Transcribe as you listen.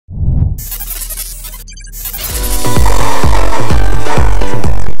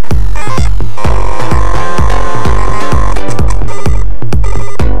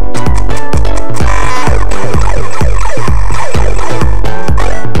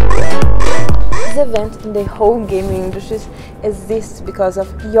event in the whole gaming industry exists because of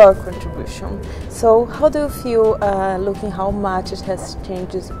your contribution. So how do you feel looking how much it has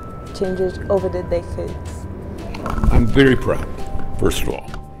changed over the decades? I'm very proud, first of all.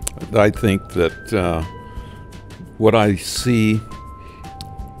 I think that what I see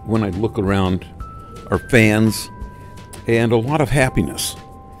when I look around are fans and a lot of happiness.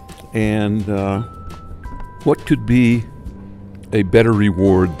 And what could be a better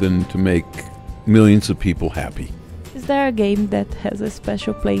reward than to make millions of people happy? Is there a game that has a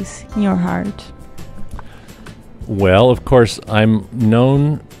special place in your heart? Well, of course, I'm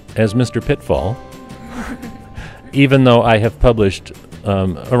known as Mr. Pitfall, even though I have published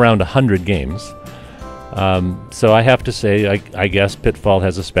around 100 games. So I have to say, I guess Pitfall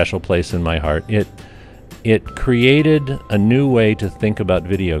has a special place in my heart. It created a new way to think about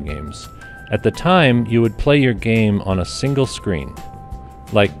video games. At the time, you would play your game on a single screen,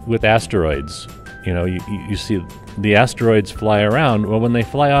 like with asteroids. You know, you see the asteroids fly around. Well, when they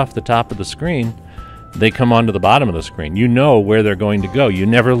fly off the top of the screen, they come onto the bottom of the screen. You know where they're going to go. You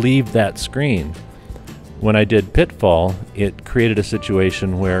never leave that screen. When I did Pitfall, it created a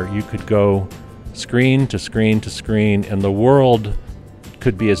situation where you could go screen to screen to screen, and the world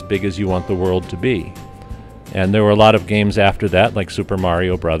could be as big as you want the world to be. And there were a lot of games after that, like Super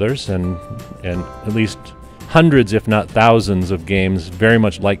Mario Brothers, and at least hundreds, if not thousands, of games very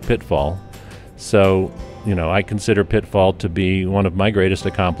much like Pitfall. So, you know, I consider Pitfall to be one of my greatest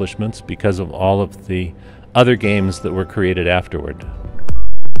accomplishments because of all of the other games that were created afterward.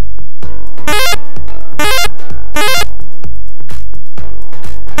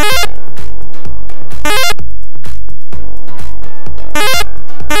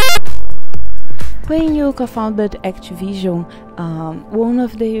 When you co-founded Activision, one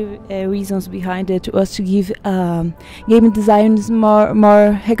of the reasons behind it was to give game designers more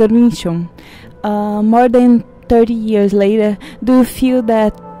recognition. More than 30 years later, do you feel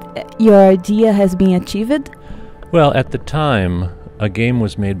that your idea has been achieved? Well, at the time, a game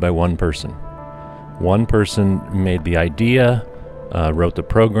was made by one person. One person made the idea, wrote the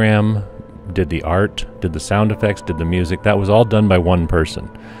program, did the art, did the sound effects, did the music. That was all done by one person.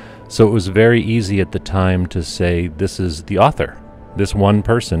 So it was very easy at the time to say, this is the author. This one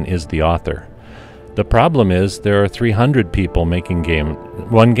person is the author. The problem is there are 300 people making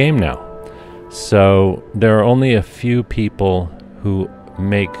one game now. So there are only a few people who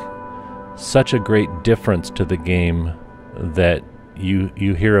make such a great difference to the game that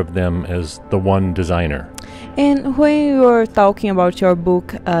you hear of them as the one designer. And when you were talking about your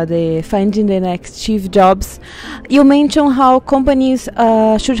book, the Finding the Next Steve Jobs, you mentioned how companies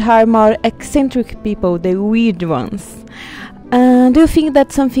should hire more eccentric people, the weird ones. Do you think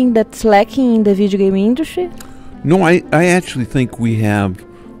that's something that's lacking in the video game industry? No, I actually think we have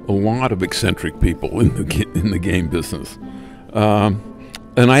a lot of eccentric people in the game business.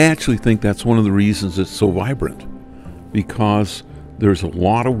 And I actually think that's one of the reasons it's so vibrant, because there's a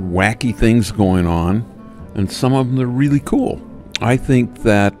lot of wacky things going on, and some of them are really cool. I think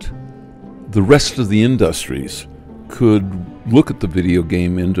that the rest of the industries could look at the video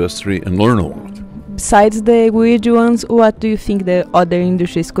game industry and learn a lot. Besides the weird ones, what do you think the other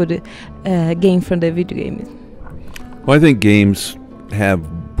industries could gain from the video games? Well, I think games have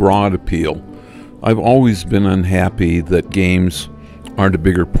broad appeal. I've always been unhappy that games aren't a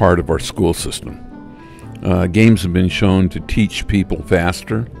bigger part of our school system. Games have been shown to teach people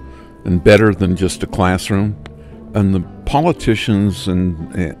faster and better than just a classroom, and the politicians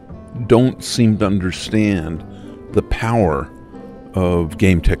don't seem to understand the power of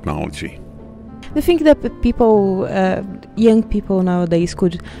game technology. Do you think that people, young people nowadays,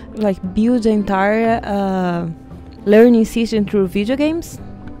 could build the entire learning system through video games?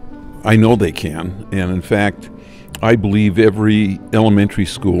 I know they can, and in fact, I believe every elementary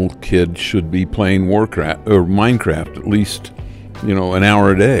school kid should be playing Minecraft at least, an hour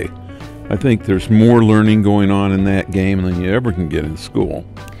a day. I think there's more learning going on in that game than you ever can get in school.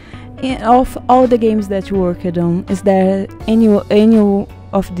 And of all the games that you worked on, is there any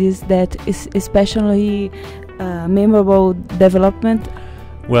of these that is especially memorable development?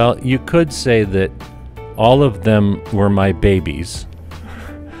 Well, you could say that all of them were my babies,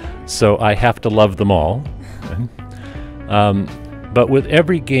 so I have to love them all. But with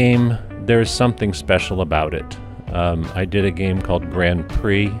every game, there's something special about it. I did a game called Grand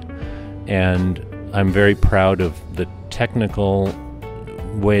Prix, and I'm very proud of the technical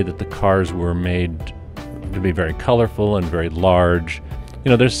way that the cars were made to be very colorful and very large.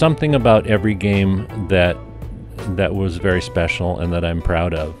 There's something about every game that was very special and that I'm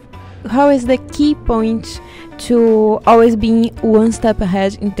proud of. How is the key point to always being one step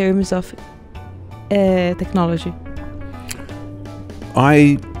ahead in terms of technology?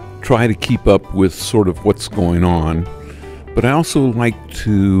 I try to keep up with sort of what's going on, but I also like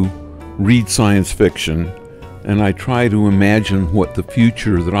to read science fiction, and I try to imagine what the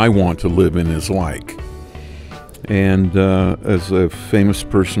future that I want to live in is like. And as a famous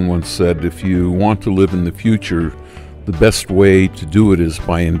person once said, if you want to live in the future, the best way to do it is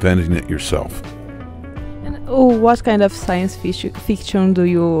by inventing it yourself. And what kind of science fiction do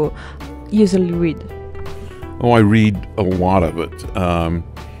you usually read? Oh, I read a lot of it.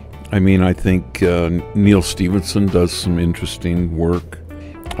 I mean, I think Neil Stephenson does some interesting work.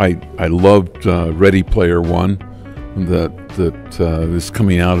 I loved Ready Player One, that is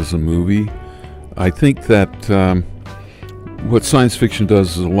coming out as a movie. I think that what science fiction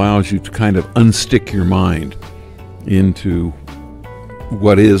does is allows you to kind of unstick your mind into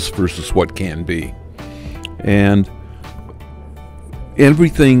what is versus what can be. And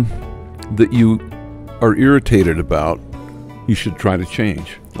everything that you are irritated about, you should try to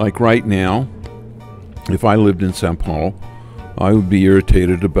change. Like right now, if I lived in Sao Paulo, I would be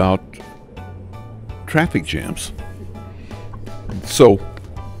irritated about traffic jams. So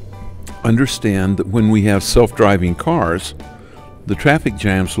understand that when we have self-driving cars, the traffic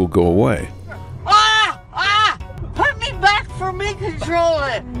jams will go away. Put me back for me control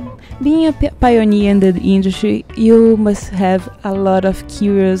it. Being a pioneer in the industry, you must have a lot of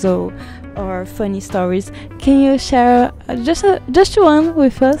curious or funny stories. Can you share just one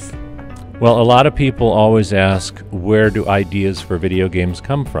with us? Well, a lot of people always ask, where do ideas for video games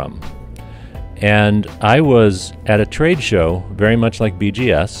come from? And I was at a trade show, very much like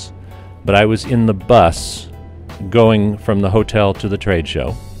BGS, but I was in the bus going from the hotel to the trade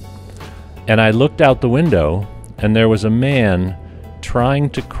show. And I looked out the window, and there was a man trying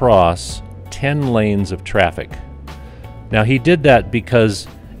to cross 10 lanes of traffic. Now, he did that because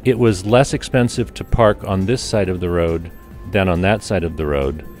it was less expensive to park on this side of the road than on that side of the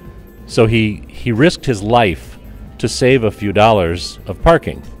road. So he risked his life to save a few dollars of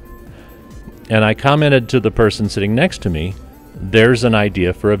parking. And I commented to the person sitting next to me, there's an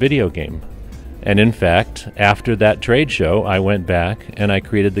idea for a video game. And in fact, after that trade show, I went back and I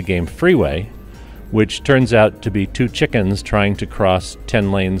created the game Freeway, which turns out to be two chickens trying to cross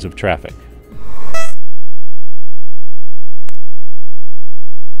 10 lanes of traffic.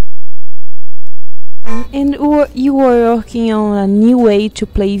 And you were working on a new way to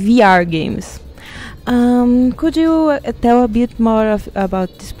play VR games. Could you tell a bit more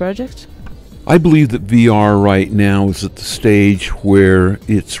about this project? I believe that VR right now is at the stage where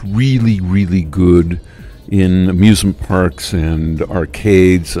it's really, really good in amusement parks and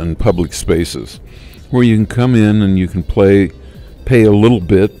arcades and public spaces, where you can come in and you can pay a little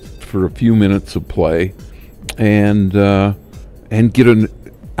bit for a few minutes of play, and get an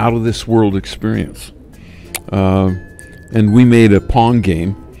out of this world experience. And we made a Pong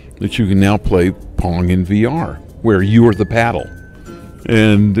game that you can now play Pong in VR, where you are the paddle.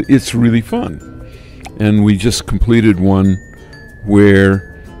 And it's really fun. And we just completed one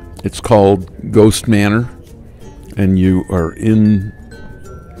where it's called Ghost Manor, and you are in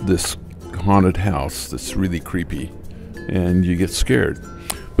this haunted house that's really creepy, and you get scared.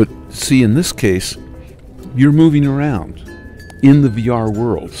 But see, in this case, you're moving around in the VR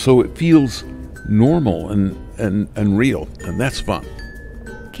world, so it feels normal and real, and that's fun.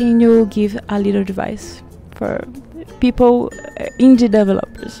 Can you give a little advice for people, indie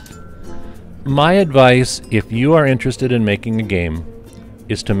developers? My advice, if you are interested in making a game,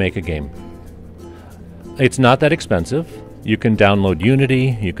 is to make a game. It's not that expensive. You can download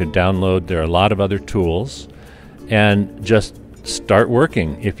Unity, there are a lot of other tools, and just start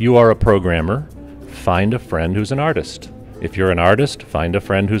working. If you are a programmer, find a friend who's an artist. If you're an artist, find a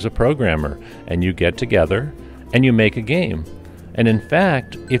friend who's a programmer, and you get together and you make a game. And in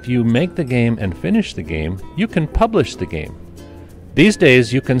fact, if you make the game and finish the game, you can publish the game. These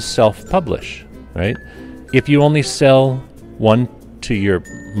days, you can self-publish, right? If you only sell one to your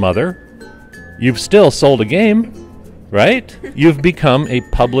mother, you've still sold a game, right? You've become a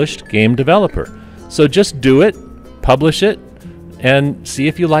published game developer. So just do it, publish it, and see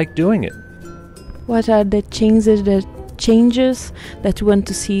if you like doing it. What are the changes that you want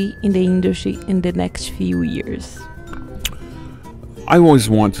to see in the industry in the next few years? I always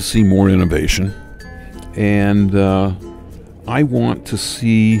want to see more innovation, and I want to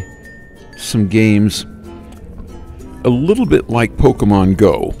see some games a little bit like Pokemon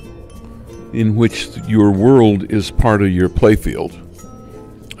Go, in which your world is part of your playfield,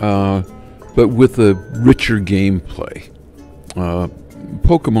 but with a richer gameplay.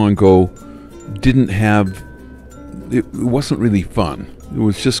 Pokemon Go didn't have it wasn't really fun. It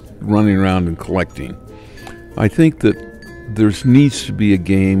was just running around and collecting. I think that there needs to be a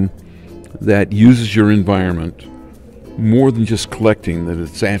game that uses your environment more than just collecting, that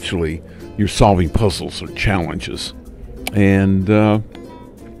it's actually you're solving puzzles or challenges, and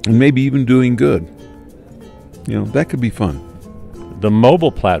maybe even doing good. That could be fun. The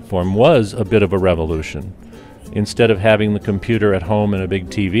mobile platform was a bit of a revolution. Instead of having the computer at home and a big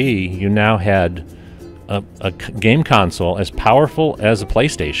TV, you now had a game console as powerful as a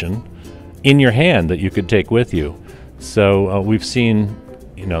PlayStation in your hand that you could take with you. So we've seen,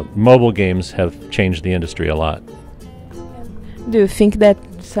 mobile games have changed the industry a lot. Do you think that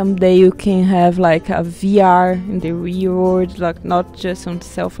someday you can have like a VR in the real world, like not just on the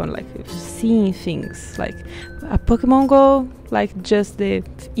cell phone, like seeing things, like a Pokemon Go, like just the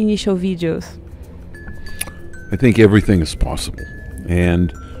initial videos? I think everything is possible,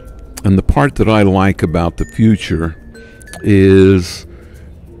 and the part that I like about the future is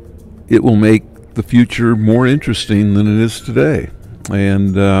it will make the future more interesting than it is today.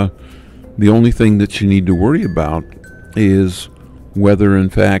 And the only thing that you need to worry about is whether, in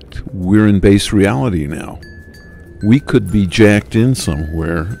fact, we're in base reality now. We could be jacked in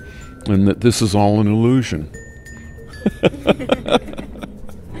somewhere, and that this is all an illusion.